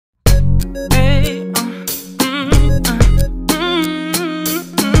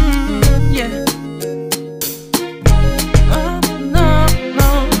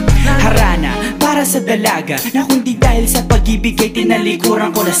Sa dalaga na kundi dahil sa pag-ibig ay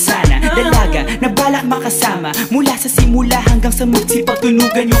tinalikuran ko na sana. Dalaga na balak makasama mula sa simula hanggang sa magsipag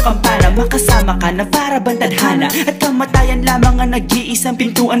tunugan yung kampana. Makasama ka na para bantadhana at kamatayan lamang ang nag-iisang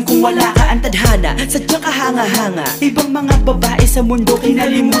pintuan kung wala ka ang tadhana. Sadyang kahanga-hanga ibang mga babae sa mundo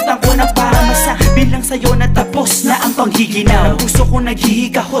kinalimutan ko na para masabi lang sa'yo na tapos na ang panghihinaw. Ang puso ko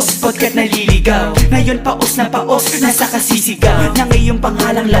naghihikahos pagkat naliligaw. Ngayon paos na paos nasa kasisigaw na ngayong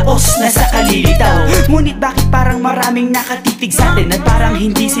pangalang laos nasa kalilitaw. Ngunit bakit parang maraming nakatitig sa atin at parang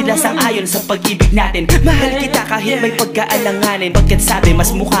hindi sila sang-ayon sa pag-ibig natin. Mahal kita kahit may pagkaalanganin, pagkat sabi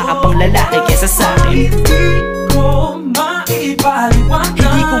mas mukha ka pang lalaki kesa sa akin.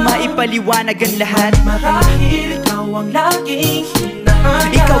 Hindi ko maipaliwanag ang lahat. Marahil ikaw ang laging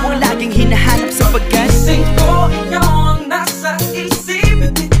hinahanap. Ikaw ang laging hinahanap sapagkat gising ko, ikaw ang nasa isip.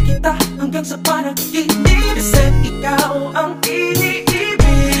 Bitbit kita hanggang sa panaginip. Kasi ikaw ang iniibig.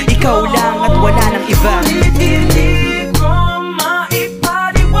 Ikaw lang at wala nang iba.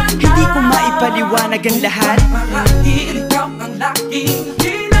 Hindi ko maipaliwanag ang lahat. Marahil ikaw ang laging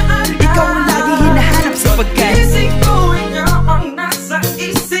hinahanap. Ikaw ang laging hinahanap sapagkat gising ko, ikaw ang nasa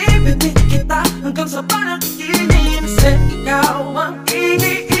isip. Bitbit kita hanggang sa panaginip. Kasi ikaw ang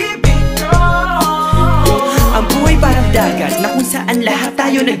iniibig ko. Ang buhay parang dagat na kung saan lahat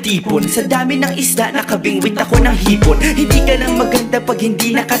tayo nagtipon. Sa dami ng isda nakabingwit ako ng hipon. Hindi ka lang maganda pag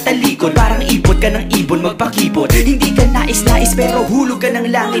hindi nakatalikod. Parang ipot ka ng ibon magpakipot. Hindi ka nais-nais pero hulog ka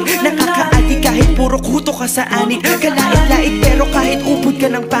ng langit. Nakakaati kahit puro kuto ka sa anit. Kalait-lait pero kahit upod ka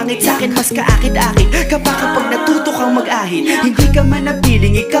ng pangit. Sa'kin mas kaakit-akit ka pa kapag natuto kang mag-ahit. Hindi ka man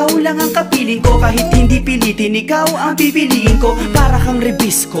napiling, ikaw lang ang kapiling ko. Kahit hindi pilitin, ikaw ang pipiliin ko. Para kang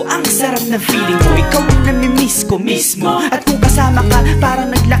rebisco, ang sarap ng feeling ko. Ikaw ang namimiss ko mismo. At kung kasama ka, parang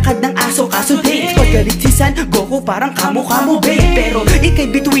naglakad ng aso. Kaso date, paggalit si San Goku, parang kamo-kamo babe. Pero ika'y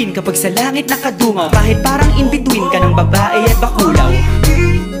bituin kapag sa langit nakadungaw. Kahit parang in-between ka ng babae at bakulaw.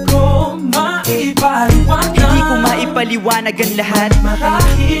 Hindi ko maipaliwanag. Hindi ko maipaliwanag ang lahat.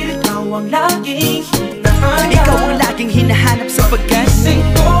 Marahil ikaw ang laging hinahanap. Ikaw ang laging hinahanap sapagkat gising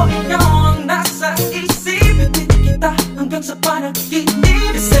ko, ikaw ang nasa isip. Bitbit kita hanggang sa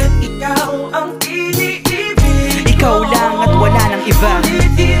panaginip. Kasi ikaw ang iniibig. Ikaw lang at wala nang iba.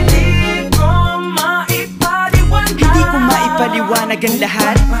 Hindi ko maipaliwanag. Hindi ko maipaliwanag ang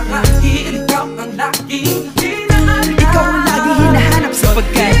lahat. Marahil ikaw ang laging hinahanap. Ikaw ang laging hinahanap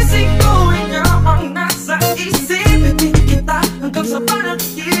sapagkat gising ko, ikaw ang nasa isip. Bitbit kita hanggang sa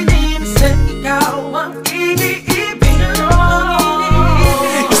panaginip. Kasi ikaw ang iniibig ko.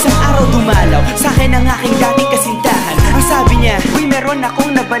 isang araw dumalaw sa'kin ang aking dating kasintahan. Ang sabi niya, uy meron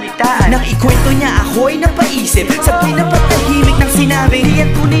akong nabalitaan. Nang ikwento niya ako'y napaisip. Sabay na patahimik nang sinabi, di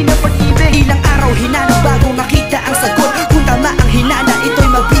ang tunay na pag-ibig. Ilang araw hinanap bago makita ang sagot. Kung tama ang hinana, ito'y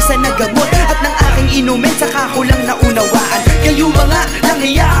mabisa na gamot. At nang aking inumin, saka ko lang naunawaan. Kayo mga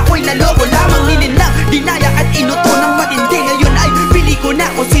langhiya, ako'y naloko lamang. Nilinlang, dinaya at inuto ng matindi. Ngayon ay pili ko na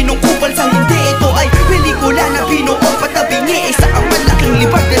kung sinong kupal sa hindi. Ito ay pelikula na binuo patabingi. Isa ang malaking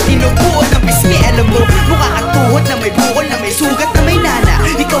libag na tinubuo ng bismi. Alam mo, mukha kang tuhod na may bukol, na may sugat, na may nana.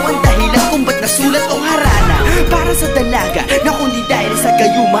 Ikaw ang dahilan kung ba't nasulat o harana. Para sa dalaga na kundi dahil sa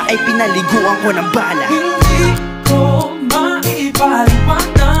gayuma ay pinaliguan ko ng bala. Hindi ko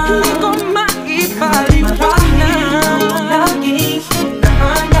maipaliwanag. Hindi ko maipaliwanag. Ikaw ang laging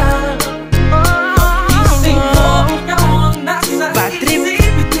hinahanap. Gising ko, ikaw ang nasa Bad trip.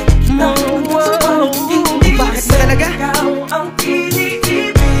 isip. Bitbit kita hanggang sa panaginip. Bakit ba talaga? Ikaw ang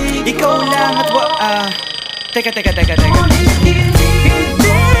iniibig. Ikaw lang at Teka pero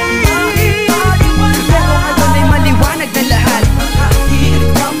ngayon ay maliwanag na lahat. Marahil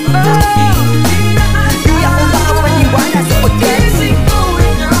ikaw ang laging hinahanap. Di ako makapaniwala sapagkat gising ko,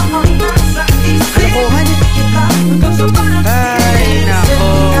 ikaw ang nasa isip. kalokohan. Kita hanggang sa panaginip. Ay nako,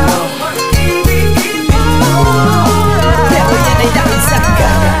 Ikaw ang iniibig ko. pero yan ay dahil sa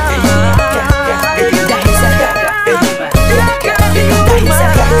gaga. Dahil sa gaga. Dahil sa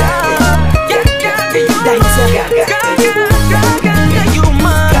gaga. Dahil sa gaga.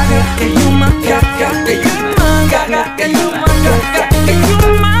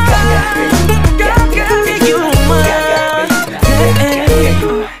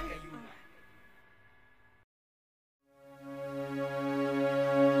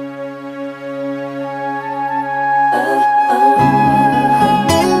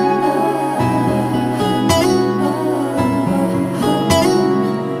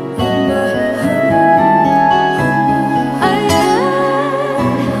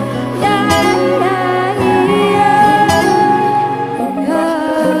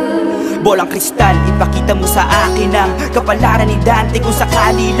 Bolang kristal, ipakita mo sa akin ang kapalaran ni Dante. Kung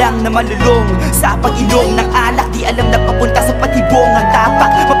sakali lang na malulong sa pag-inom ng alak, di alam na papunta sa patibong ang tapak.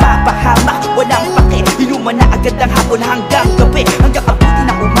 Mapapahamak, walang pake, inuman na agad ang hapon hanggang gabi, hanggang abuti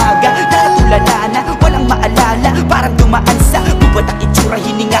ng umaga. Nakatulala na, walang maalala, parang dumaan sa bubat ang itsura.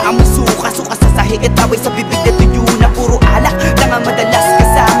 Hininga ang masuka, suka sa sahig at away sa bibig na tuyo na puro alak lang ang madalas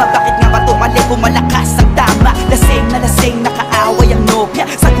kasama. Bakit nga ba tumali kung malakas ang tama? Lasing na lasing, nakaaway ang nobya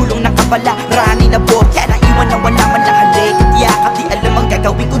sa gulong ng kapalarani na bokya. Naiwan na wala man lang halik at yakap, di alam ang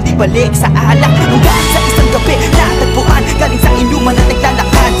gagawin kundi balik sa alak. Hanggang sa isang gabi, natagpuan galing sa inuman at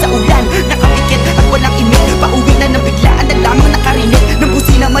naglalakad sa ulan. Nakapikit at walang imik, pauwi na ng biglaan na lamang nakarinig ng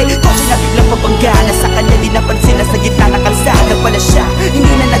busina. May kotse na biglang pabanggana sa kanya, di napansin na sa gitna ng kalsada pala siya.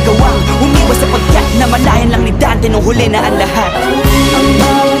 Hindi na nagawang umiwas sa pagkat na malayan lang ni Dante nung huli na ang lahat. Ang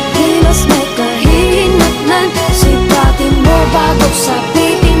bawat kilos may kahinatnan, sipatin mo bago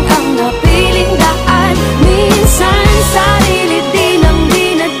sabitin ang napiling daan. Minsan sarili din ang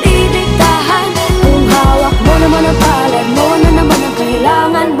dinadidiktahan. Kung hawak mo naman ang palad mo, na naman ang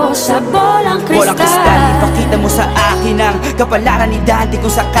kailangan mo sa bolang kristal. Bolang kristal, ipakita mo sa akin ang kapalaran ni Dante.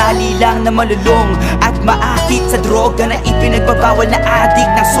 Kung sakali lang na malulong at maakit sa droga na ipinagbabawal na adik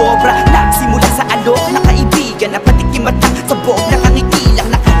ng sobra. Nagsimula sa alok na kaibigan, na patikim at sabog, nakangitilang,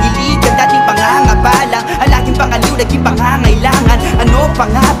 nakahiligan. Dating pangangabalang, alaging pangaliw, naging pangangailangan. Ano pa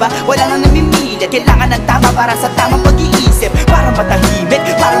nga ba? Wala nang namimilit, kailangan ng tama para sa tamang pag-iisip. Para matahimik,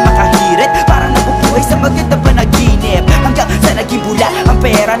 para makahirit, para nabubuhay sa magandang panaginip. Hanggang sa naging bula ang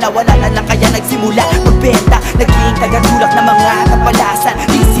pera na wala na lang, kaya nagsimula magbenta. Naging tagatulak ng mga kapalasan,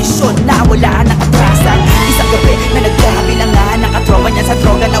 desisyon na wala nang atrasan. Isang gabi na nagkabilangan, nakatrauma niya sa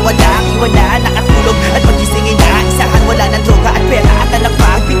droga na walang iwanan. Nakatulog at magisingin na isahan, wala ng droga at pera at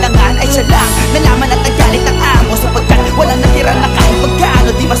nalagpagbilangan. Ay siya lang nalaman at nagalit ang amo, sapagkat walang natira na kahit pagkano.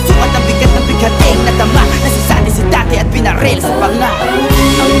 Di masukat ang bigat ng bigating na dama, nasisali si Dante at pinarel sa panga.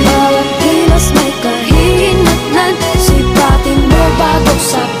 Ang bawat kilos may kahinatnan, sipatin mo bago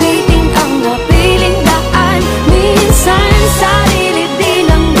sabitin ang napiling daan. Minsan sarili din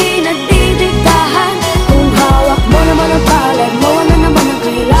ang dinadidiktahan. Kung hawak mo naman ang palad mo, na naman ang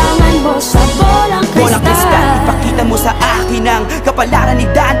kailangan mo sa bolang kristal. Bolang kristal, ipakita mo sa akin ang kapalaran ni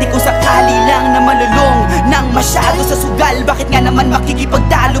Dante. Kung sakali lang na malulong nang masyado sa sugal, bakit nga naman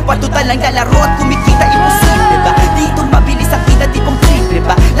makikipagtalo pa? Total ang lalaro at kumikita, imposible ba? Dito mabilis ang kita, tipong triple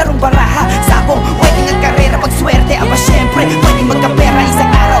ba? Larong baraha, sabong, wedding ang karera, pagswerte, aba syempre pwedeng magkapera isang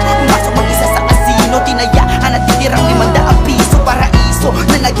araw. Pumasok mag-isa sa kasino, tinayaan at titirang 500 piso. Paraiso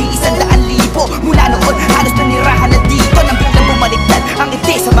na naging 100,000. Mula noon, halos nanirahan na dito, nang biglang bumaliktad ang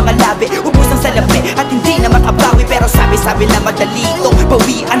ngiti sa mga labi. Ubus ang salapi at hindi na makabawi, pero sabi-sabi na madali itong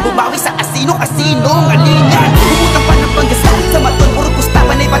bawian. Bumawi sa kasino, ngalingan. Umutang pa ng panggasal sa maton, puro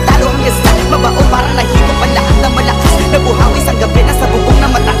pustapan ay patalo ang gasta. Mabaon parang nahigop ang lahat ng malakas. Nabuhawi sa gabi na sa bubong na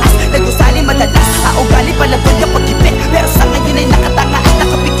mataas. Nagusali madalas, augali palagod kapag hipit, pero sa ngayon ay nakatanga at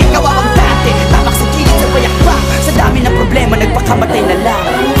nakapikit. Kawawang Dante, tamak sa kilid sa bayakbang. Sa dami ng problema, nagpakamatay na lang.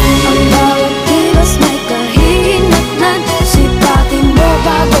 Ang bawat kilos may kahinatnan, sipatin mo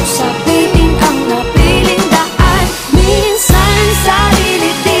bago sabitin ang napiling daan. Minsan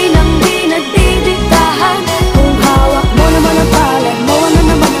sarili din ang dinadidiktahan. Kung hawak mo naman ang palad mo, na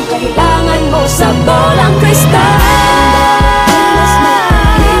naman ang kailangan mo sa bolang kristal.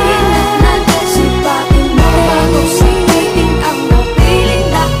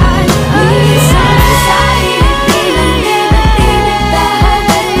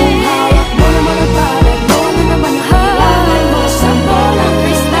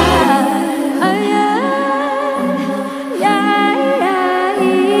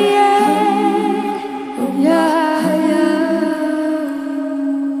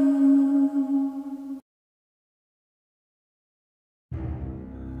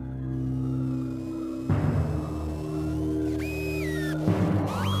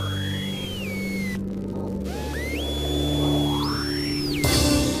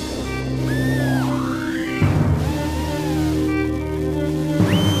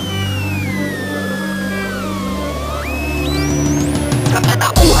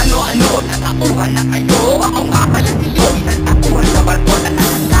 Natauhan na kayo, ako nga pala sa'yo. Natauhan sa barko na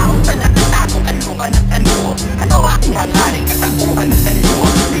nakatao sa nakatakong alungan at ano. Ano aking hangaring katakuhan na sa'yo?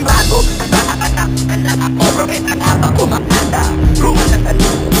 Di bago, nagkakatak ka lang ako. Propeta nga ba kumakata? Rungan na ano?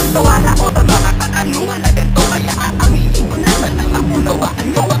 Tawala ko sa mga katanungan na ganito. Kaya aaminin ko na sana mapunawaan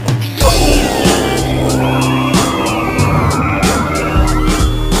nyo ako tiyo.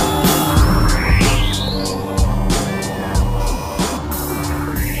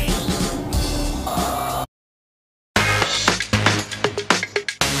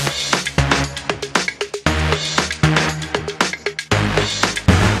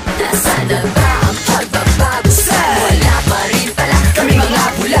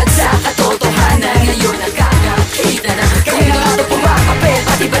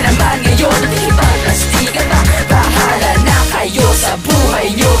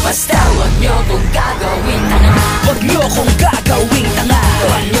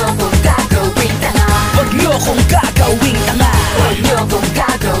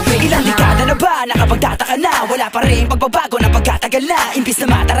 pa rin pagbabago ng pagkatagal na. Imbis na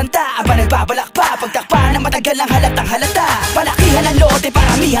mataranta, aba nagbabalak pa. Pagtakpa na matagal lang halatang halata. Palakihan ng lote,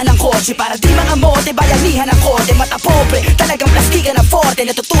 paramihan ng kotse. Para di mga mote, bayanihan ng korte. Mata pobre, talagang plastikan ng forte.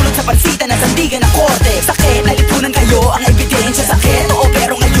 Natutulog sa pansitan ng sandigan ng korte. Sakit, nalipunan kayo, ang ebidensya. Sakit, oo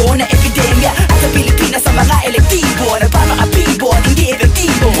pero ngayon na epidemya. At sa Pilipinas sa mga elektibo, nagpapakapibo at hindi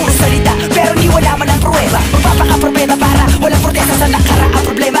efektibo. Puro salita, pero di wala man ang pruweba. Magpapakaproblema para walang protesta sa nakaraang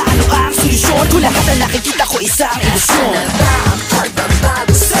problema. Ano ang solusyon? Kung lahat na nakikita ko isang ilusyon. Sana ba ang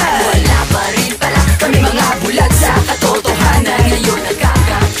pagbabago sa wala pa rin pala kami mga bulag sa katotohanan. Ngayon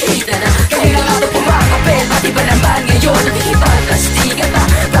nagkakakita na kayo na nga ito pumakapel. Pati ba naman ngayon nakikipagplastikan pa?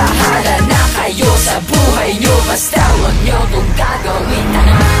 Bahala na kayo sa buhay nyo. Basta huwag nyo kong gagawin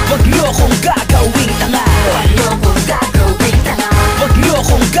tanga. Huwag nyo kong gagawing tanga. Huwag nyo kong gagawin tanga. Huwag nyo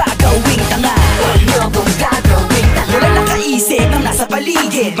kong gagawing tanga. Huwag nyo kong gagawin tanga. Wala nakaisip ng nasa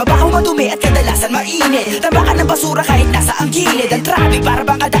paligid. Mabaho, madumi at kadalasan mainit. Tambakan ng basura kahit nasa ang gilid. Ang traffic para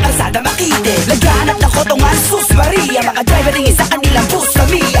bang kada kalsada makitid. Laganap na kotongan, sus Maria. Mga driver rin sa kanilang bus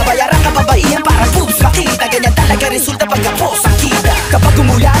Camilla. Bayaran ka babaihan para boobs makita. Ganyan talaga resulta pagkapos ang kita. Kapag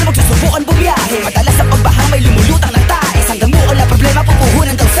umulan, magsusubukan bumiyahe. Madalas sa pagbahang may lumulutang ng taes. Ang damuan na problema,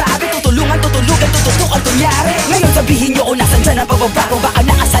 pupuhunan daw sabi. Tutulungan, tutulugan, tututukan kunyari. Ngayon sabihin nyo kung nasan dyan ang pagbabago. Baka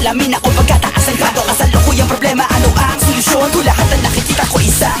nakasalamin ako pagkataas ang grado. Kasalukuyang problema, ano ang solusyon? Kung lahat na nakikita ko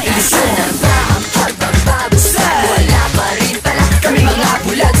isang ilusyon. Sana ba ang pagbabago sa wala pa rin pala kami mga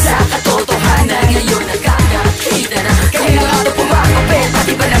bulag sa katotohanan. Ngayon nagkakakita na kayo na nga ito pumakapel.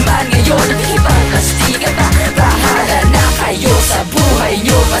 Pati ba naman ngayon nakikipagplastikan pa? Bahala na kayo sa buhay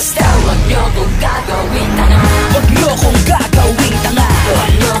nyo. Basta huwag nyo kong gagawin tanga. Huwag nyo kong gagawing tanga.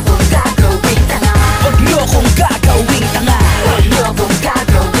 Huwag nyo kong gagawin tanga. Huwag nyo kong gagawing tanga. Huwag nyo kong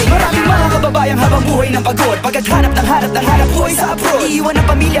gagawin tanga. Maraming mga kababayang habang buhay ng pagod. Pagkathanap ng hanap buhay sa abroad. Iiwan ang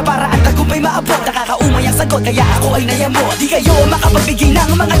pamilya para ang tagumpay maabot. Nakakaumay ang sagot kaya ako ay nayamot. Di kayo makapagbigay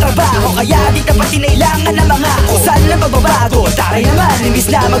ng mga trabaho. Kaya di dapat kinailangan ng mga kusal na pagbabago. Taray naman, imbis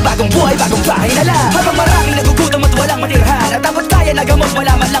na magbagong buhay, bagong bahay na lang. Habang maraming nagugutom at walang matirhan. At dapat kaya na gamot,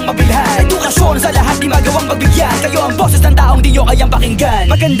 wala man lang mabilhan. Edukasyon sa lahat di magawang pagbigyan. Kayo ang boses ng taong di nyo kayang pakinggan.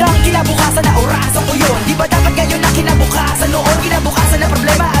 Magandang kinabukasan na orasan ko yun. Di ba dapat ngayon na kinabukasan noon? Kinabukasan na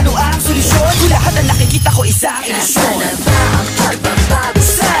problema, ano ang solusyon? Kung lahat na nakikita ko isang ilusyon. Sana ba ang pagbabago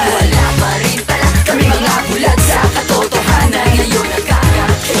sa wala pa rin pala kami mga bulag sa katotohanan. Ngayon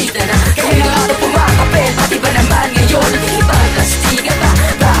nagkakakita na kayo na nga ito pumakapel. Pati ba naman ngayon nakikipagplastikan pa?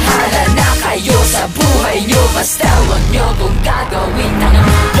 Bahala na kayo sa buhay nyo. Basta huwag nyo kong gagawin tanga.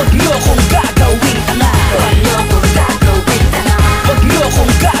 Huwag nyo kong gagawing tanga. Huwag nyo kong gagawin tanga. Huwag nyo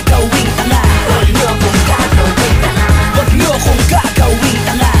kong gagawing tanga. Huwag nyo kong gagawin tanga. Huwag nyo kong gagawing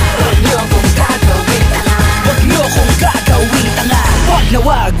tanga. Huwag nyo kong gagawin tanga. Huwag nyo kong gagawing tanga. Wag na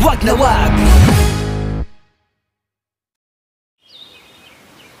wag, wag na wag.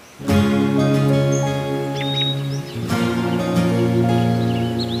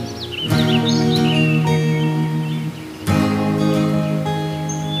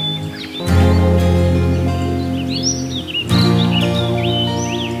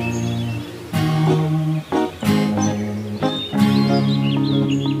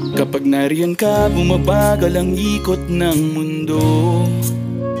 Kapag nariyan ka, bumabagal ang ikot ng mundo.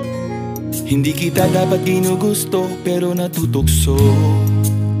 Hindi kita dapat ginugusto, pero natutukso.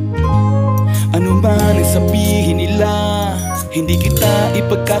 Ano man ang sabihin nila, hindi kita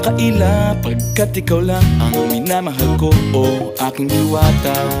ipagkakaila. Pagkat ikaw lang ang minamahal ko, o aking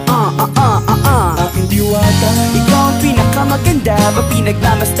diwata. Aking diwata. Ikaw ang pinakamaganda, pag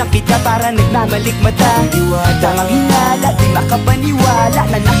pinagmamasdan kita para nagmamalikmata. Aking diwata. Tamang hinala, di makapaniwala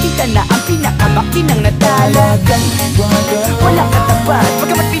na nakita na ang pinakamakinang natala. Talagang diwata. Walang katapat,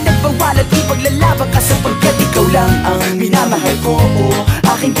 pagkamat pinagbawalan, ipaglalaban ka sapagkat ikaw lang ang minamahal ko, o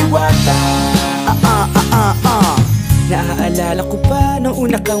aking diwata. Naaalala ko pa nung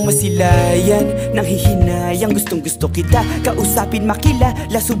una kang masilayan. Nang hihinayang gustong gusto kita kausapin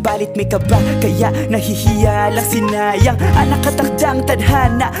makilala, subalit may kaba kaya nahihiya lang sinayang. Anak katakdang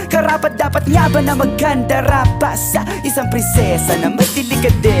tadhana, karapat dapat nga ba na magkandara pa sa isang prinsesa na may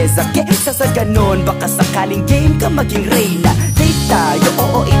delikadeza? Kesa sa ganon baka sakaling game ka maging reyna. Date tayo,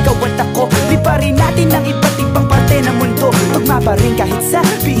 oo ikaw at ako, liparin natin ang iba't ibang parte ng mundo. Tugma pa rin kahit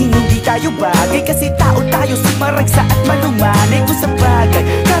sabihin hindi tayo bagay, kasi tao tayo sumaragsa at malumanay. Kung sa bagay,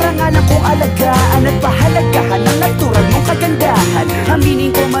 karangalan kong alagaan at pahalagahan ang natural mong kagandahan.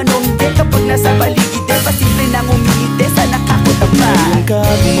 Aminin ko man o hindi, kapag nasa paligid pasimple nang umiite sa nakakutama. Ngayon ka,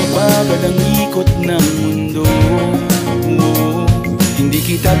 bumabagal ang ikot ng mundo. Hindi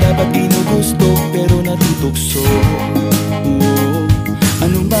kita dapat ginugusto, pero natutukso.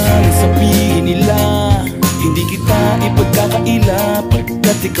 Ano man ang sabihin nila, Hindi kita ipagkakaila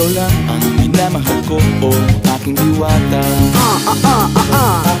pagkat ikaw lang ang minamahal ko, oh aking diwata.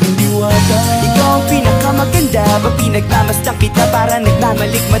 Aking diwata. Ikaw ang pinakamaganda, ba pinagmamasdan kita para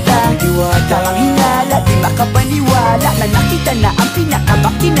nagmamalikmata. Diwata. Tamang hinala, di makapaniwala na nakita na ang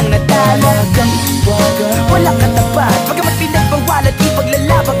pinakamakinang natala. Kang diwata. Walang katapat, bagamat pinagbawalat,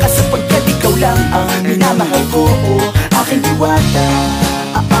 ipaglalaban ka sapagkat ikaw lang ang minamahal ko, oh aking diwata.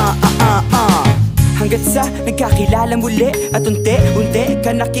 Hanggat sa nagkakilala muli at unti-unti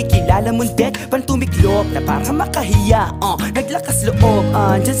ka nakikilala muntik, pantumiklop na para makahiya, naglakas loob,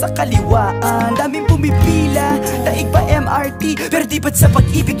 dyan sa kaliwaan daming pumipila, daig pa MRT. Pero di ba't sa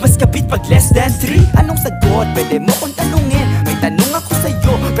pag-ibig mas kapit pag less than 3? Anong sagot? Pwede mo kong tanungin. May tanong ako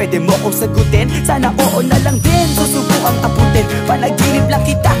sa'yo, pwede mo kong sagutin. Sana oo na lang din, susubukang abutin. Panaginip lang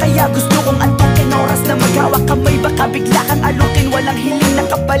kita kaya gusto kong antukin. Oras na maghawak kamay baka bigla kang alukin. Walang hiling na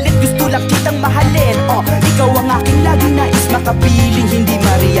kapalit, gusto lang kitang mahalin. Ikaw ang aking laging nais makapiling. Hindi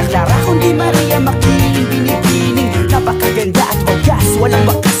Maria Clara kundi Maria Makiling. Binibining, napakaganda at wagas. Walang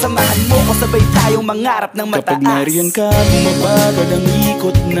wakas, samahan mo ko sabay tayong mangarap ng mataas. Kapag nariyan ka, bumabagal ang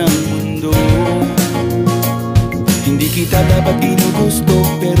ikot ng mundo. Hindi kita dapat ginugusto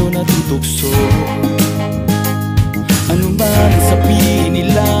pero natutukso. Ano man ang sabihin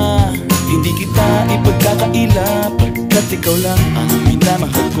nila, hindi kita ipagkakaila pagkat ikaw lang ang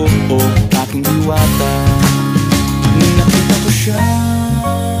minamahal ko, oh aking diwata. Nung nakita ko siya,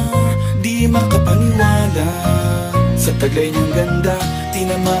 di makapaniwala. Sa taglay niyang ganda,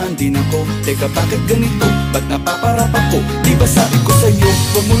 tinamaan din ako. Teka bakit ganito? Ba't napaparap ako? Di ba sabi ko sa'yo,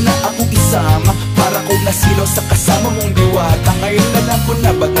 huwag mo na akong isama. Para kong nasilaw sa kasama mong diwata. Ngayon na lang ko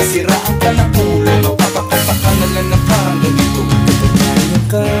na ba't nasiraan ka ng ulo? Mapapakapakan na lang na parang ganito. Kapag nariyan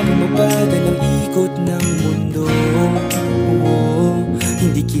ka, bumabagal ang ikot ng mundo.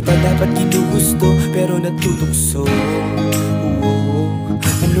 Hindi kita dapat ginugusto pero natutukso.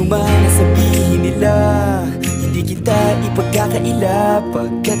 Ano man ang sabihin nila, hindi kita ipagkakaila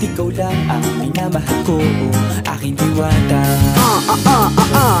pagkat ikaw lang ang minamahal ko, aking diwata.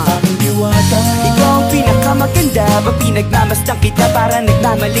 Aking diwata. Ikaw ang pinakamaganda, ba pinagmamasdan kita para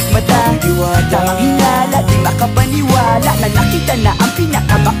nagmamalikmata. Diwata. Tamang hinala, di makapaniwala na nakita na ang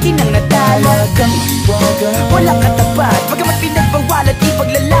pinakamakinang natala. Kang diwata. Walang katapat, bagamat pinagbawalat,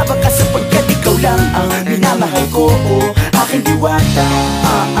 ipaglalaban ka sapagkat ikaw lang ang minamahal ko, aking diwata.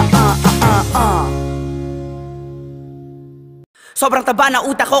 Sobrang taba ng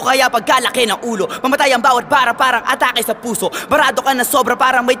utak ko kaya pagkalaki ng ulo, mamatay ang bawat bara parang atake sa puso. Barado ka na sobra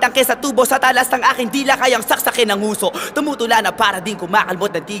parang may tangke sa tubo. Sa talas ng aking dila kayang saksakin ng huso. Tumutula na para din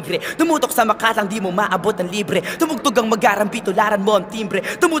kumakalbot ng tigre. Tumutok sa makatang di mo maabot ng libre. Tumugtog ang magarambi, tularan mo ang timbre.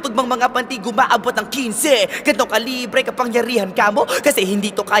 Tumutog bang mga pantig umaabot ng 15. Gantong kalibre kapangyarihan ka mo, kasi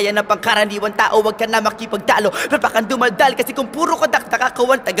hindi to kaya na pangkaraniwan tao. Wag ka na makipagtalo, napakan dumaldal. Kasi kung puro kadak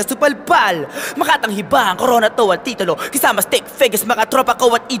nakakawan taga supalpal. Makatanghiba ang corona to ang titulo, kasama stick figures mga tropa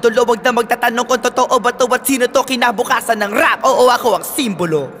ko at idolo. Wag na magtatanong kung totoo ba to at sino to. Kinabukasan ng rap, oo ako ang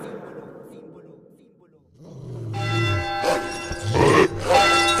simbolo.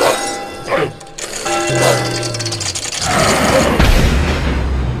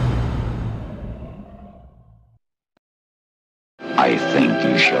 I think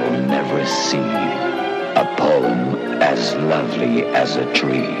you shall never see a poem as lovely as a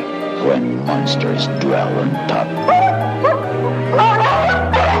tree when monsters dwell on top.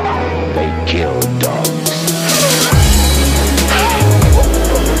 They kill dogs.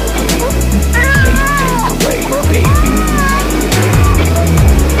 They take away babies.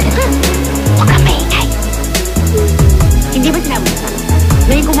 Huwag ka maingay. Hindi ba sinabi mo?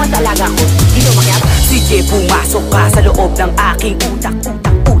 Ngayon kumuha sa alaga ko, dito umakyat. Sige, pumasok ka sa loob ng aking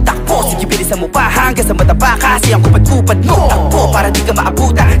utak po. Sige, bilisan mo pa hanggang sa mataba. Kasi ang kupad-kupad mo takbo para di ka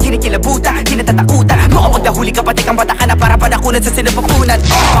maabuta, kinikilabuta, kinatatakutan. Makapag nahuli ka pati kang bata ka na para panakunan sa sinapupunan.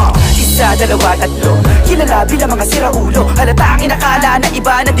 Isa, dalawa, tatlo, kilala bilang mga siraulo. Halata ang inakala na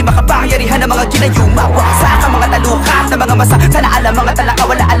iba na di makapangyarihan ng mga ginayuma. Waksa ka mga talukas na mga masa. Sana alam mga talaka,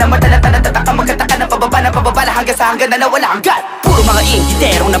 wala alam madalata na tataka. Magkataka ng pababala hanggang sa hanggang na nawala ang gat. Puro mga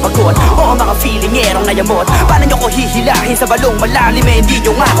ingiterong nabagot, oo mga feelingerong nayamot. Paano nyo ko hihilahin sa balong malalim eh, hindi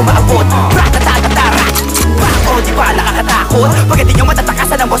nyo nga ako maabot. Ratatatatara, o di ba nakakatakot? Pagkat di nyo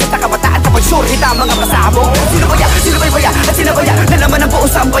matatakasan ang boses na kabataan kapag sure hit ang mga pasabog. Sino ba yan? Sino ba yan? At sino ba yan? Nalaman ang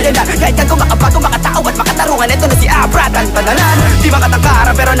buong sambayanan. Kahit kang kumakabago, makatao at makatarungan. Ito na si Abra, tantananan. Di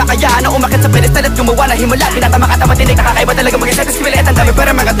makatangkara pero nakaya na umakit sa pedestal at gumawa na himala. Pinatama ka tama tinig, nakakaiba talaga mag-isip. Skilet ang dami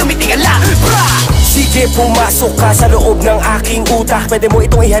pero mga tumitingala. Sige, pumasok ka sa loob ng aking utak. Pwede mo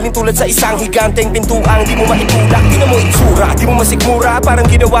itong ihalin tulad sa isang higanteng pintuang di mo maitulak. Di na mo itsura, di mo masikmura. Parang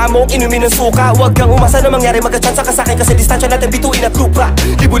ginawa mong inumin ng suka. Huwag kang umasa na mangyari, magkachansa ka sa'kin. Kasi distansya natin bituin at lupa.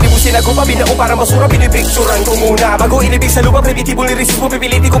 Libu-libu sinagupa, binao parang basura. Pinipicturan ko muna bago inibig sa lupa. Primitibo lirisismo,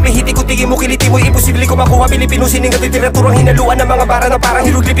 pipiliti ko, pihiti ko, tingin mo, kiliti mo. Imposible ko makuha, Pilipino sining at literaturang hinaluan ng mga bara na parang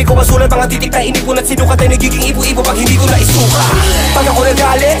hiruglipi ko masulat. Mga titik na inipon at sinukat ay nagiging ibo-ibo pag hindi ko naisuka. Pag ako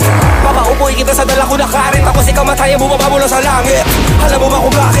nagalit, papaupoy kita sa dala ko na karet. Tapos ikaw mataya bumaba mula sa langit. Alam mo ba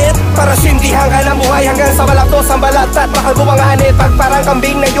kung bakit? Para sindihan ka ng buhay hanggang sa balaktos ang balat at bakal mo mga anit. Pag parang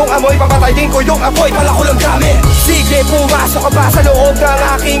kambing na yung amoy, papatayin ko yung apoy, pala ko lang gamit. Sige, pumasok ka ba sa loob ng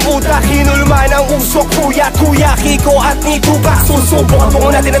aking utak? Hinulma ng usok, kuya, Kiko at ni Tupac. Susubukan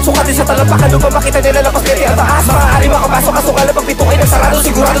mo natin at sukatin sa talampakan. Lupa makita nila lapas kaya ang taas. Maaari makapasok, kaso nga lang pag pito ay nagsarado.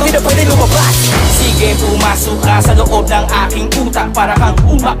 Sigurado di na pwede lumabas. Sige, pumasok ka sa loob ng aking utak. Para kang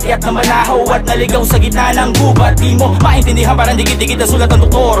umakyat na manahaw at naligaw sa gitna ng gubat. Di mo maintindihan, parang dikit-dikit na sulat ng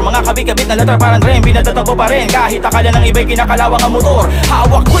doktor. Mga kabit-kabit na letter parang rem, pinatatapo pa rin. Kahit akala ng iba'y kinakalawang ang motor.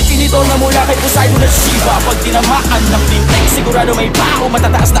 Hawak ko'y tinidor na mula kay Poseidon at Shiva. Pag tinamaan ng tintek, sigurado may baho.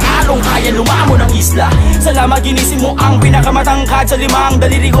 Matataas na along, kaya lumamo ng isla. Salamat ginising mo ang pinakamatangkad sa limang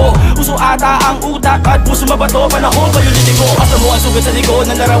daliri ko. Uso ata ang utak at puso mabato. Panahon pa yung liti ko. Asa mo ang sugat sa likod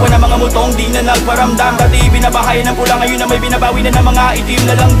ng larawan ng mga mutong di na nagparamdam. Dati binabahay ng pula, ngayon na may binabawi na ng mga itim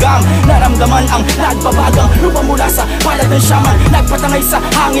na langgam. Naramdaman ang nagbabagang lupa mula sa palad ng shaman. Nagpatangay sa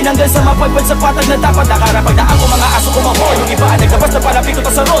hangin hanggang sa mapagpad sa patag na dapat nakarapagdaan ko mga aso kumahol. Yung iba naglabas na palapit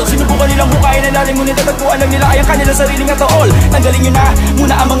ko sa roll. Sinubukan nilang bukayin ang lalim, ngunit natagpuan lang nila ay ang kanilang sariling atool. Tanggalin nyo na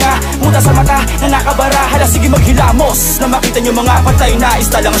muna ang mga muta sa mata na nakabara. Hala, sige maghilamos na makita nyo mga patay na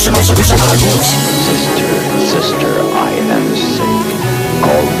isda lang siya. Sister, I am sick.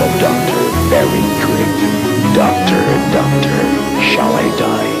 Call the doctor, very quick. Doctor, shall I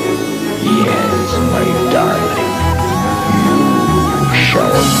die? Yes, my darling. You shall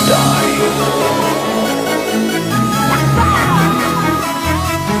die.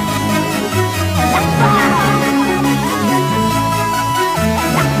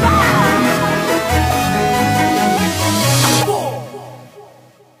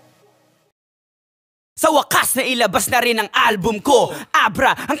 Sa wakas na ilabas na rin ang album ko,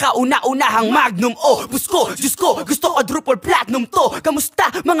 Abra, ang kauna-unahang magnum. Oh, busko, Diyos ko, gusto quadruple platinum to.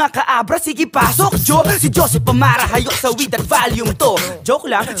 Kamusta mga ka-Abra? Sige pasok, Jo. Si Joseph Pamara, hayok sa weed at volume to. Joke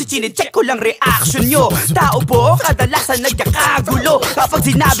lang, si chinecheck ko lang reaction nyo. Tao po, kadalasan nagkakagulo kapag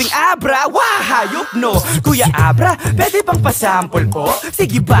sinabing Abra, wah, hayop no. Kuya Abra, pwede bang pasample po?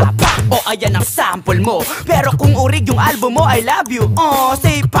 Sige ba, o ayan ang sample mo. Pero kung urig yung album mo, I love you. Oh,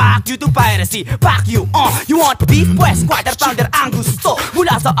 say fuck you to piracy, fuck you. You want beef? Pues, quarter pounder ang gusto.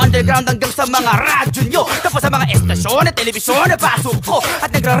 Mula sa underground hanggang sa mga radyo nyo. Tapos sa mga estasyon at telebisyon na pasok ko.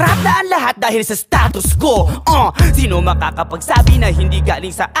 At nagra-rap na ang lahat dahil sa status ko. Sino makakapagsabi na hindi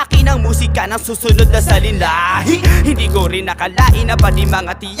galing sa akin ang musika ng susunod na salinlahi? Hindi ko rin nakalain na pati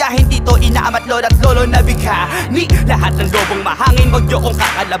mga tiyahin dito inaamat lolo at lolo na bighani. Lahat ng lobong mahangin, wag nyo kong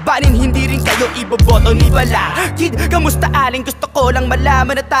kakalabanin. Hindi rin kayo iboboto ni Bala. Kid, kamusta aling? Gusto ko lang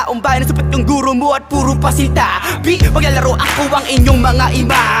malaman na taong bayan. Sapat yung guro mo at puro pasintabi. Maglalaro ako ang inyong mga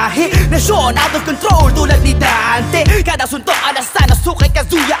imahe. Nasyon out of control tulad ni Dante. Kada suntok alasan na sukay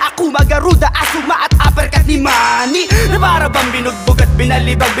Kazuya. Ako magaruda, asuma at uppercut ni Manny. Na para bang binugbog at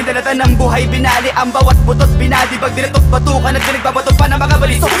binalibag. Binalatan ng buhay, binali ang bawat butot. Binadibag, dinatot batukan at pinagbabatot pa ng mga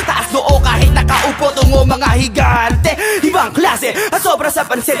baliso. Taas noo kahit nakaupo tungo mga higante. Ibang klase at sobra sa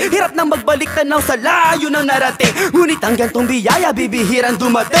pansin. Hirap nang magbalik tanaw sa layo ng narating. Ngunit ang gantong biyaya bibihirang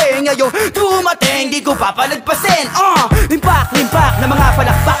dumating. Ngayong dumating di ko papalagpasin. Limpak na mga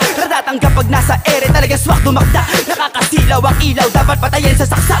palakpak. Natatanggap pag nasa ere talagang swak dumakda. Nakakasilaw ang ilaw, dapat patayin sa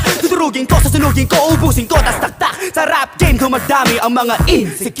saksak. Tuturugin ko, sasunugin ko, ubusin ko, tas taktak. Sa rap game dumadami ang mga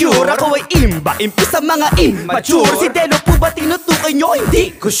insecure. Ako ay imba-impi sa mga immature. Si Delo po ba tinutukoy nyo?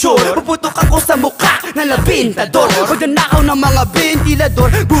 Hindi ko sure. Puputok ako sa mukha ng labintador. Pag nanakaw ng mga ventilador.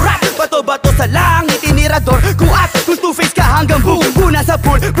 Burak, bato-bato sa langit inirador. Kung two-face ka hanggang buong sa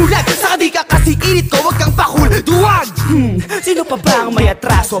pool. Bulag, saka di ka kasi init ko, wag kang pakul. Duwag! Sino pa ba ang may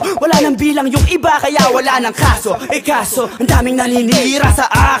atraso? Wala nang bilang yung iba kaya wala nang kaso. Kaso, ang daming naninira sa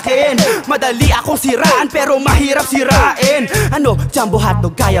akin. Madali akong siraan pero mahirap sirain. Ano, Jumbo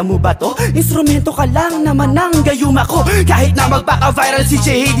Hotdog, kaya mo ba to? Instrumento ka lang naman ng gayuma ko. Kahit na magpaka-viral si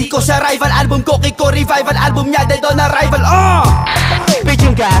J.D. ko sa rival album ko, Kiko revival album niya dahil doon na rival.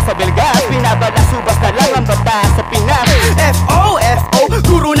 Beijing gas sa Belgas, pinabala subas na lang ang bata sa Pinas. F.O.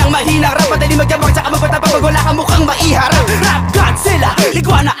 Guro ng mahinang rap, madali magyabang tsaka magpatapang pag wala kang mukhang maiharap. Rap Godzilla,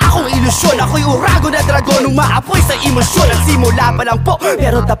 iguana akong ilusyon. Ako'y urago na dragon, umaapoy sa emosyon. Nagsimula pa lang po,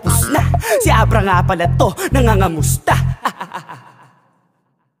 pero tapos na. Si Abra nga pala to, nangangamusta.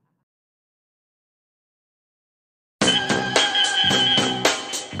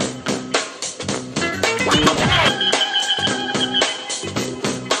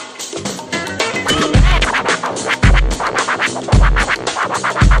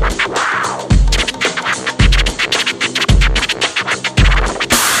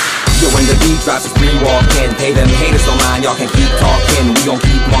 Drops is free walking, pay them haters don't mind, y'all can keep talking. We gon'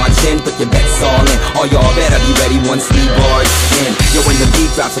 keep marching, put your bets all in. All y'all better be ready once we barge in. Yo, when the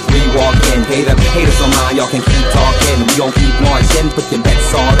beat drops is free walking, pay them haters don't mind, y'all can keep talking. We gon' keep marching, put your bets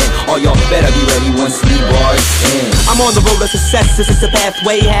all in. All y'all better be ready once we barge in. I'm on the road to success, this is the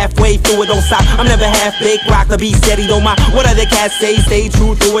pathway. Halfway through it, don't stop, I'm never half-baked. Rock the beat steady, don't mind what other cats say. Stay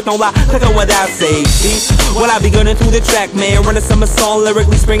true through it, don't lie, click on what I say. See, well I be gunning through the track, man. Running summer song,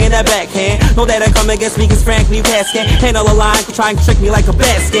 lyrically springing that backhand. Know that I come against me cause frankly you can't handle a line, try and trick me like a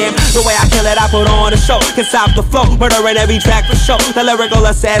bad scam. The way I kill it, I put on a show, can stop the flow, murdering every track for show. The lyrical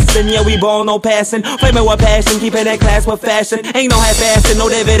assassin, yeah we ball, no passing. Flaming with passion, keeping in class with fashion. Ain't no half-assing, no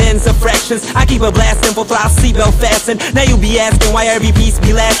dividends or fractions. I keep it blasting, full throttle, seatbelt fasten. Now you be asking why every piece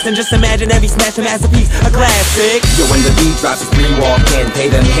be lasting. Just imagine every smashing masterpiece, a classic. Yo, when the beat drops, it's free walking. Pay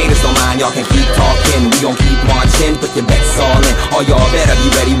them haters don't mind, y'all can keep talking. We gon' keep marching, put your bets all in. All y'all better be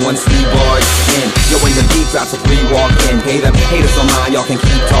ready once we barge in. Yo, when the beat drops, it's free walking. Pay them haters don't mind, y'all can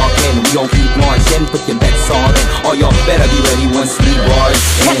keep talking. We gon' keep marching, put your bets all in. All y'all better be ready once we barge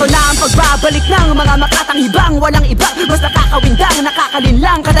in. Ito na ang pagbabalik ng mga makatanghibang. Walang ibang, mas nakakawindang,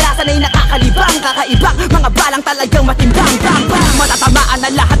 nakakalinlang. Kadalasan ay nakakalibang, kakaibang. Mga balang talagang matimbang, bang, bang. Matatamaan na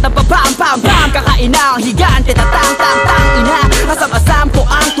lahat ng babang, bang, bang. Kakainang higante, tatang, tang, tang, ina. Asam-asam ko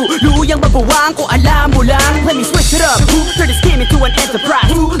ang tuluyang mabuwang ko, alam mo lang. Let me switch it up, turn this game into an enterprise.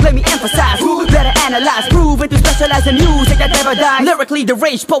 Let me emphasize, better analyze, proven to specialize in music that never dies. Lyrically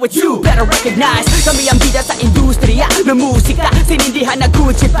deranged poets, you better recognize. Kami ang bida sa industriya ng musika, sinindihan na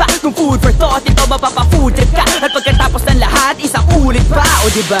good shit pa. Kung food for thought, ito mapapafood trip ka. At pagkatapos ng lahat, isang ulit pa,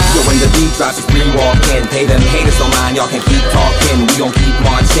 o diba? Yo, when the beat drops, it's free walking. Pay them haters don't mind, y'all can keep talking. We gon' keep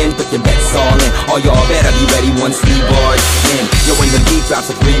marching, put your bets all in. All y'all better be ready once we barge in. Yo, when the beat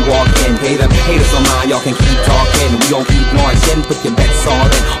drops, it's free walking. Pay them haters don't mind, y'all can keep talking. We gon' keep marching, put your bets all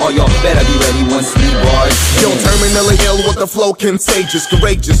in. All y'all better be ready once we barge in. Yo, terminally ill with the flow contagious,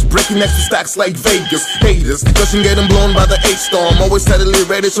 courageous, breaking extra stacks like Vegas. Haters, gushing getting blown by the H-storm. Always steadily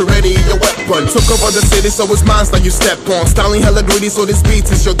ready to ready your weapon. Took over the city, so it's mine now you step on. Styling hella greedy, so this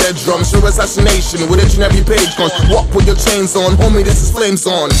beat is your dead drum. Sure assassination with each and every page gone. Walk with your chains on, homie, this is flames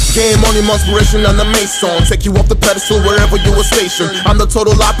on. Game on him, inspiration on the mason. Take you off the pedestal wherever you were stationed. I'm the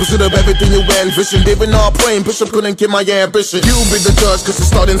total opposite of everything you envisioned. Even all praying, Bishop couldn't get my ambition. You be the judge, cause it's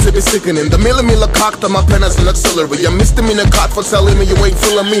starting to be sickening. The millimeter cocked on my pen as an auxiliary. A misdemeanor caught for telling me you ain't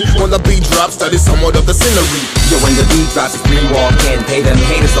feeling me. When the beat drops, that is somewhat of the scenery. Yo, when the beat drops, it's free walking. Pay them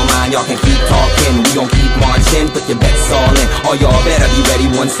haters don't mind, y'all can keep talking. We gon' keep marching, put your bets all in. All y'all better be ready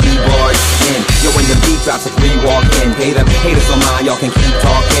once we barge in. Yo, when the beat drops, it's free walking. Pay them haters don't mind, y'all can keep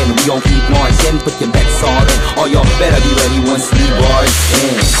talking. We gon' keep marching, put your bets all in. All y'all better be ready once we barge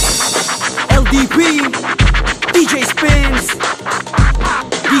in. LDP, DJ Spins,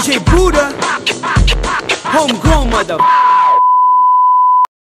 DJ Buddha, homegrown mother.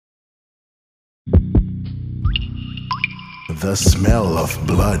 The smell of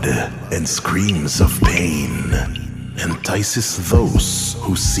blood and screams of pain entices those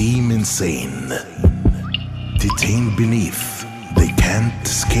who seem insane. Detained beneath, they can't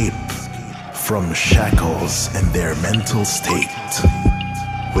escape from shackles and their mental state.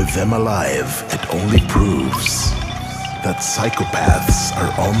 With them alive, it only proves that psychopaths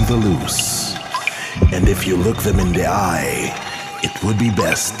are on the loose. And if you look them in the eye, it would be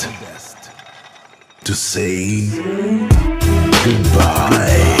best to say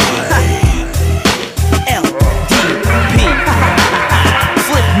goodbye. LDP,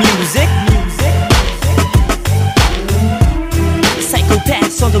 flip music,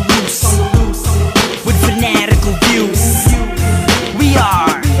 psychopaths on the loose, with fanatical views. We are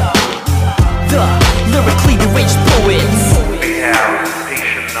the lyrically deranged poets. We have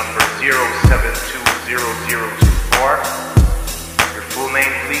patient number 07200024. Your full name,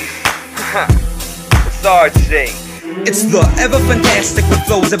 please. Sarge J. It's the ever fantastic with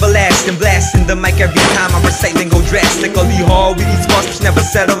flows everlasting, blasting the mic every time I recite then go drastically hard with these bars which never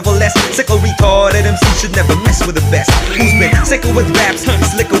settle for less. Sickle retarded MC should never mess with the best. Who's been sicker with raps,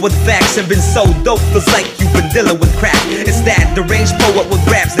 slicker with facts, and been so dope feels like you've been dealing with crack. It's that deranged poet with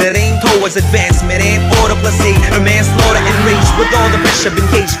raps that ain't towards advancement and order plus hate or manslaughter and rage. With all the pressure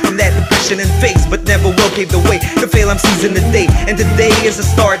engaged from that depression and phase, but never will pave the way to fail. I'm seizing the day, and today is a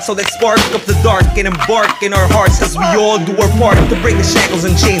start. So let's spark up the dark and embark in our hearts as we all do our part to break the shackles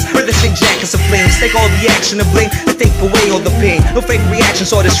and chains. Where the shake jackets of flames, take all the action and blame to take away all the pain. No fake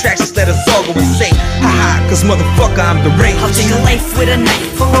reactions or distractions, let us all go insane. Haha, cause motherfucker, I'm deranged. I'll take a life with a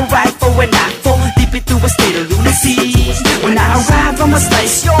knife or a rifle and I fall deep into a state of lunacy. When I arrive, I'm a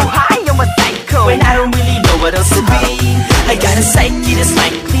slice, yo high, I'm a psycho, and I don't really know what else to be. I got a psyche that's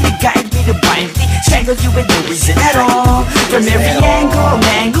likely to guide me to blindly strangle you with no reason at all. From every angle,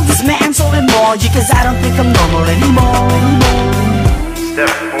 mangle this man's holding more, yeah, cause I don't think I'm normal anymore. Step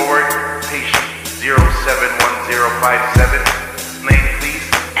forward, patient 071057. Name please.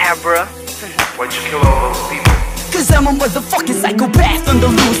 Abra. Why'd you kill all those people? Cause I'm a motherfucking psychopath on the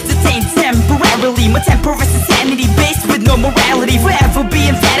loose, detained temporarily. My temper is insanity based with no morality. Forever be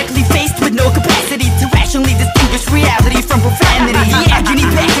emphatically faced with no capacity to rationally distinguish reality from profanity. The agony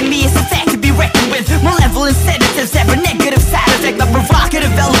backing me is a fact to be reckoned with. Malevolent sedatives have a negative side effect, like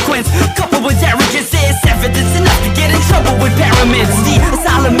provocative eloquence coupled with arrogance is evidence enough to get in trouble with pyramids. The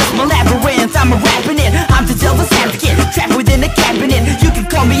asylum is my labyrinth, I'm a rapping it. I'm the devil's advocate, trapped within a cabinet. You can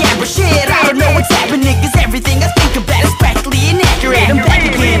call me Abra shit, I don't know what's happening, cause everything I think about is practically inaccurate. I'm back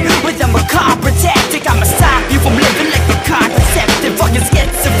again with a macabre tactic. I'ma stop you from living like a contraceptive, fucking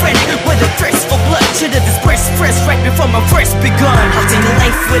schizophrenic with a thirst for blood. Should've dispersed fresh right before my first begun. I'll take a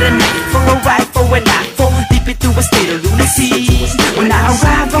life with a knife or a rifle and I fall deep into a state of lunacy. When I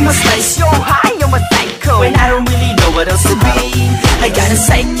arrive, I'm a slice, yo high, I'm a psycho, and I don't really know what else to be. I got a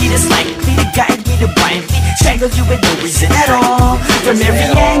psyche that's likely to guide me to blindly strangle you with no reason at all. From every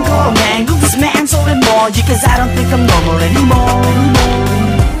angle, mangle this man's holding more, yeah, cause I don't think I'm normal anymore.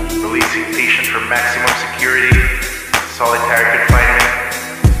 Releasing patient from maximum security, solitary confinement.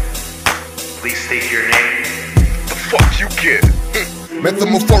 Please state your name. The fuck you get?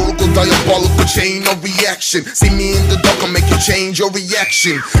 Metamorphorical, diabolical chain of reaction. See me in the dark, I'll make you change your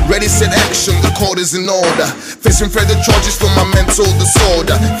reaction. Ready, set, action, the court is in order. Facing further charges for my mental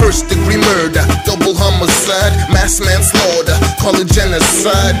disorder. First degree murder, double homicide, mass manslaughter, call it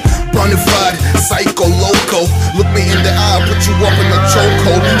genocide. Bonafide, psycho, loco. Look me in the eye, put you up in a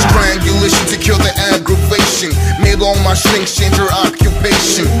chokehold. Strangulation to cure the aggravation. Made all my shrinks change your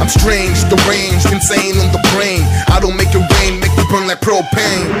occupation. I'm strange, deranged, insane on the brain. I don't make it rain, make it burn like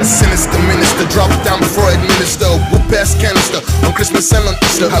propane. A sinister minister, drop down before I administer. Whoop ass canister on Christmas and on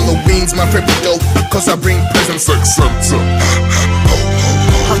Easter. Halloween's my favorite though, cause I bring presents like Santa.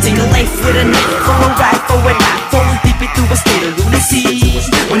 I'll take a life with a knife or a rifle and I fall deep into a state of lunacy.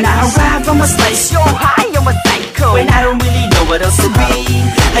 When I arrive, I'm a slice, yo high, I'm a psycho, and I don't really know what else to be.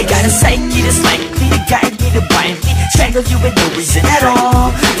 I got a psyche that's likely to guide me to blindly strangle you with no reason at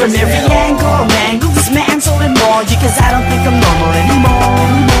all. From every angle, mangle this man's holding more, yeah, cause I don't think I'm normal anymore.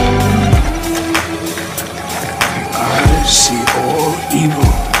 I see all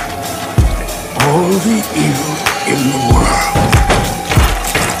evil, all the evil in the world.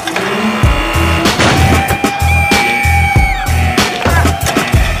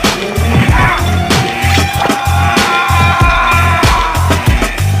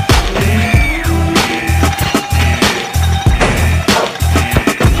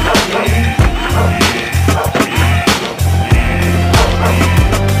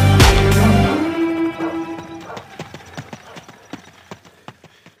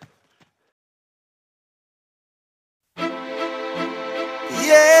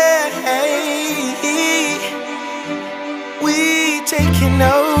 taking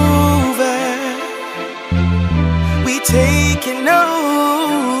over. We taking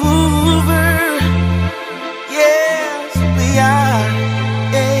over. Yes, we are.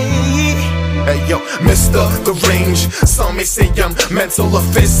 Hey yo, Mr. The Range. Some may say I'm mental, a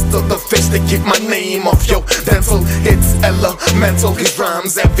fist of the fist to keep my name off. Yo, dental, it's elemental. His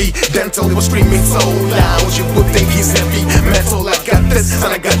rhymes evidential. He was screaming so loud, you would think he's heavy metal. I got this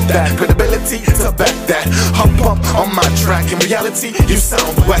and I got that credibility to back that. Hop up on my track. In reality, you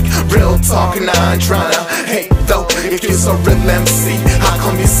sound whack. Real talk, and I ain't tryna hate though. If you're a real MC, how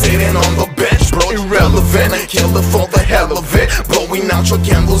come you sitting on the bench, bro? Irrelevant, I kill it for the hell of it. Blowing out your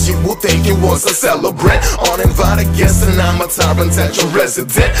candles, you would think you was a celebrant. Uninvited guest, and I'm a tyrant at your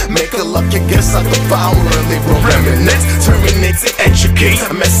resident. Make a lucky guess at the power early remnants. Terminate to educate.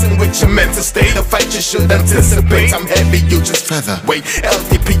 I'm messing with your mental state. A fight you should anticipate. I'm heavy, you just featherweight.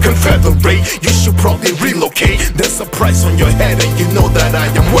 LDP Confederate, you should probably relocate. There's a price on your head, and you know that I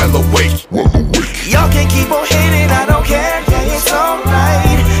am well awake. Y'all can keep on hating, I don't care, yeah, it's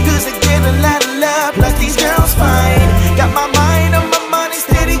alright. Cause I get a lot of love, plus these girls fine. Got my mind on my money,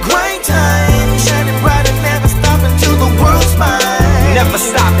 steady grind.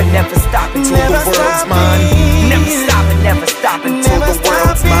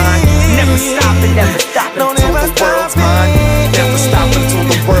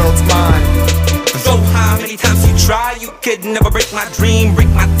 could never break my dream, break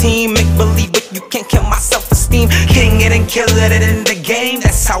my team, make believe, but you can't kill my self-esteem. King it and kill it in the game,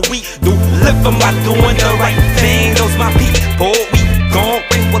 that's how we do. Live by doing the right thing. Those my people, we gon'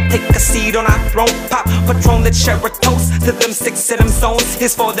 bring. We'll take a seat on our throne, pop Patron, the share a toast to them 6 of them zones.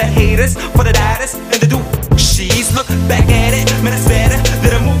 Here's for the haters, for the doubters, and the she's look back at it, man, it's better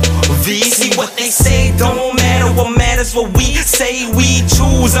than a movie. See what they say, don't matter, what matters what we say. We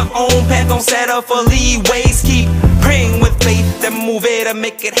choose our own path, don't settle for leeways. Keep praying with faith and move it and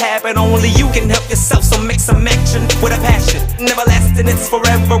make it happen. Only you can help yourself, so make some action with a passion. Never lasting, it's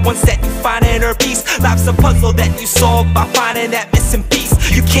forever once that you find inner peace. Life's a puzzle that you solve by finding that missing piece.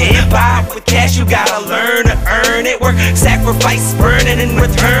 You can't buy it with cash, you gotta learn to earn it. Work, sacrifice, burn it, in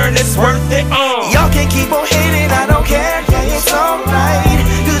return it's worth it. Y'all can keep on hating, I don't care, yeah, it's alright.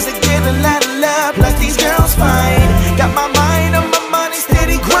 Cause I get a lot of love, plus these girls fine. Got my mind on my money,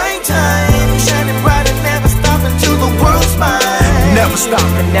 steady grind time. Shining bright and never stopping till the world's mine. Never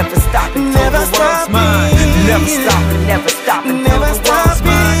stopping, never stopping till the world's mine. Never stopping, never stopping till the world's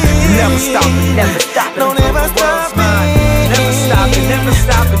mine. Never stopping, never stopping till the world's mine. Never stopping, never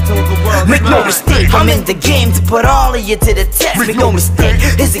stopping till the world's mine. Make no mistake, I'm in the game to put all of you to the test. Make no mistake,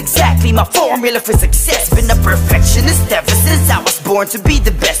 it's exactly my formula for success. Been a perfectionist ever since I was born to be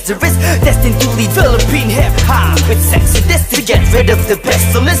the best there is. Destined to lead Philippine hip-hop with sexiness to get rid of the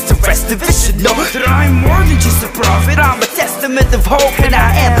pestilence. The rest of it should know that I'm more than just a prophet. I'm a testament of hope, and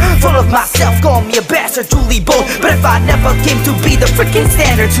I am full of myself. Call me a bastard, truly bold, but if I never came to be the freaking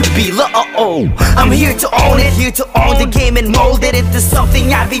standard to be I'm here to own it, here to own the game and mold it into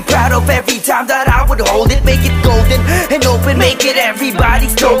something I'd be proud of every time that I would hold it. Make it golden and open, make it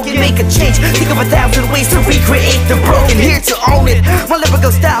everybody's token. Make a change, think of 1,000 ways to recreate the broken. Here to own it, my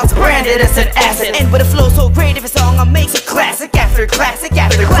lyrical style's branded as an asset. And with a flow so great, if a song I make's a classic after classic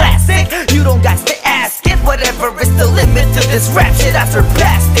after classic. You don't got to ask it, whatever is the limit to this rap shit, I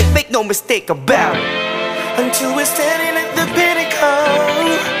surpassed it. Make no mistake about it. Until we're standing at the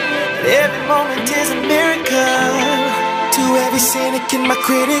pinnacle, every moment is a miracle. To every cynic and my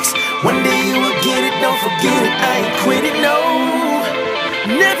critics, one day you will get it, don't forget it, I ain't quit it, no.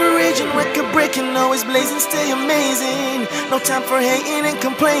 Never raging, record breaking, always blazing, stay amazing. No time for hating and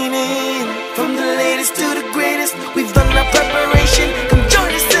complaining. From the latest to the greatest, we've done our preparation. Come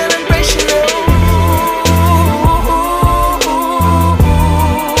join the celebration, oh.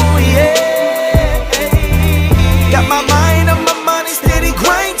 Got my mind on my money, steady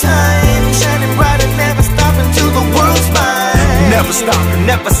grind time. Shining bright and never stopping till the world's mine. Never stopping,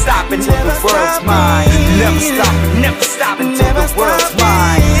 never stopping till the world's mine. Never stopping, never stopping till the world's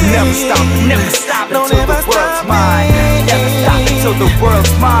mine. Never stopping, never stopping till the world's mine. Never stopping till the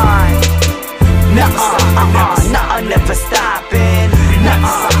world's mine. Never stopping, never stopping.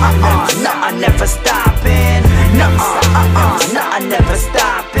 Never stopping. Never stopping. Never stopping. Never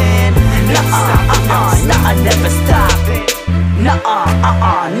stopping.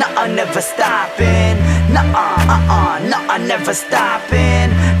 Never stopping.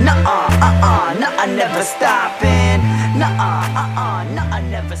 Never stopping. Never stopping.